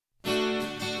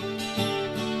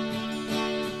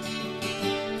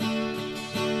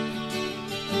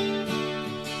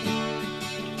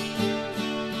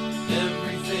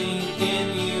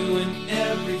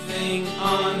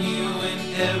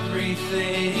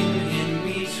everything in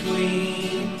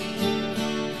between,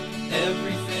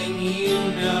 everything you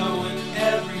know and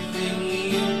everything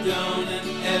you don't, and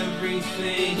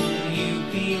everything you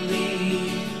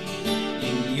believe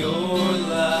in your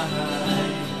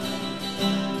life.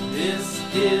 This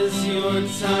is your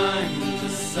time to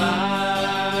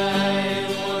decide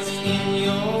what's in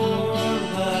your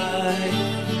life.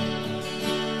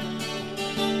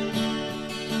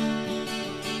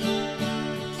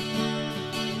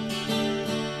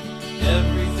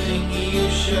 Everything you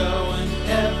show and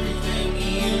everything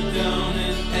you don't,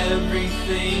 and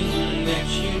everything that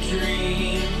you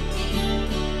dream,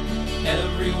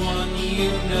 everyone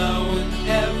you know and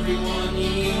everyone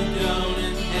you don't,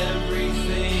 and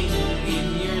everything in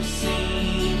your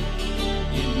scene,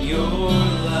 in your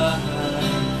life.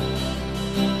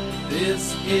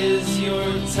 This is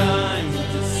your time to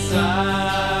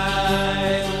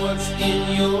decide what's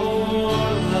in your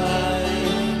life.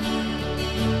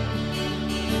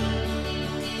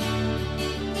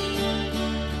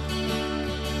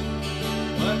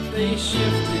 But they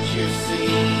shifted your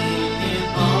scene in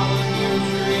all of your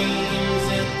dreams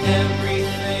and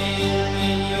everything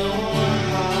in your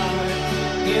heart.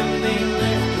 And they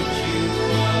lifted you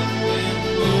up and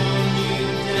pulled you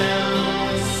down,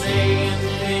 saying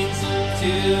things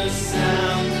to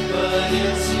sound, but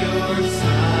it's your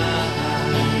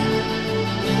time.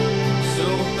 So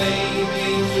baby,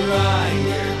 dry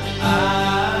your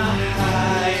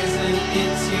eyes, and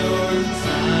it's your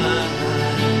time.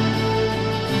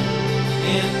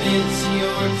 And it's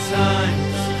your time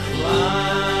to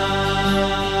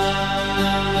climb.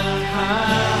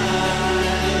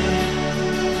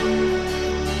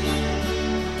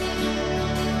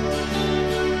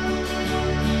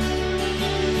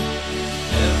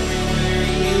 Everywhere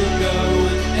you go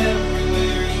and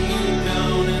everywhere you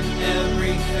don't, and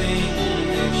everything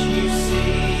that you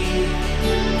see,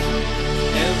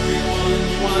 everyone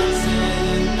wants it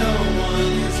and no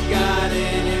one has got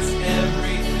it. It's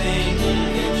everything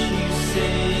that you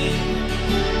sing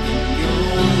in your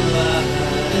life.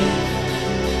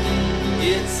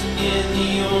 It's in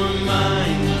your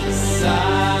mind.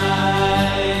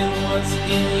 Decide what's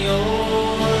in your